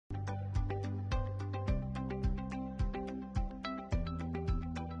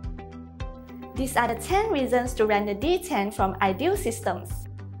These are the 10 reasons to rent the DTEN from Ideal Systems.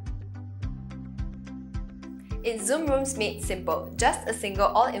 It's Zoom Rooms made simple, just a single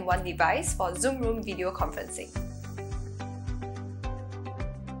all-in-one device for Zoom Room video conferencing.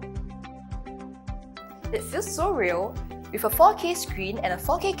 It feels so real, with a 4K screen and a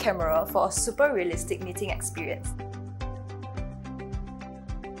 4K camera for a super realistic meeting experience.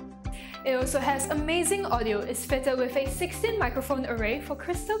 It also has amazing audio. It's fitted with a 16 microphone array for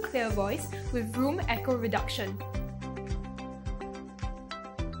crystal clear voice with room echo reduction.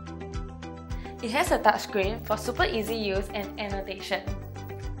 It has a touchscreen for super easy use and annotation.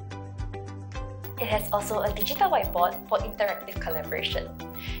 It has also a digital whiteboard for interactive collaboration.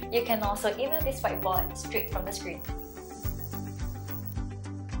 You can also email this whiteboard straight from the screen.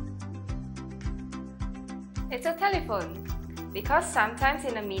 It's a telephone. Because sometimes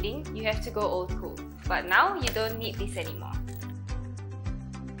in a meeting, you have to go old school. But now, you don't need this anymore.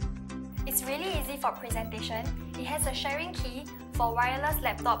 It's really easy for presentation. It has a sharing key for wireless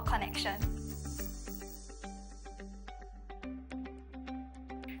laptop connection.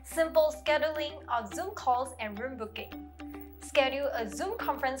 Simple scheduling of Zoom calls and room booking. Schedule a Zoom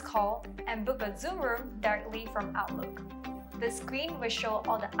conference call and book a Zoom room directly from Outlook. The screen will show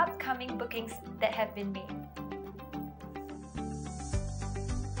all the upcoming bookings that have been made.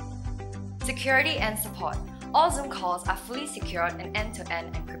 Security and support. All Zoom calls are fully secured and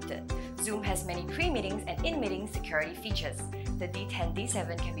end-to-end encrypted. Zoom has many pre-meetings and in-meeting security features. The D10,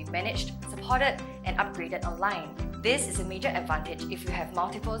 D7 can be managed, supported, and upgraded online. This is a major advantage if you have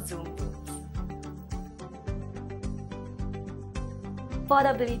multiple Zoom rooms.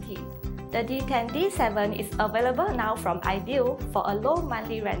 Affordability. The D10, D7 is available now from Ideal for a low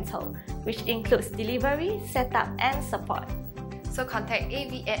monthly rental, which includes delivery, setup, and support. So contact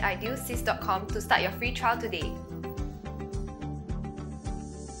av@idealsys.com to start your free trial today.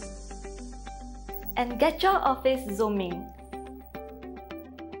 And get your office zooming.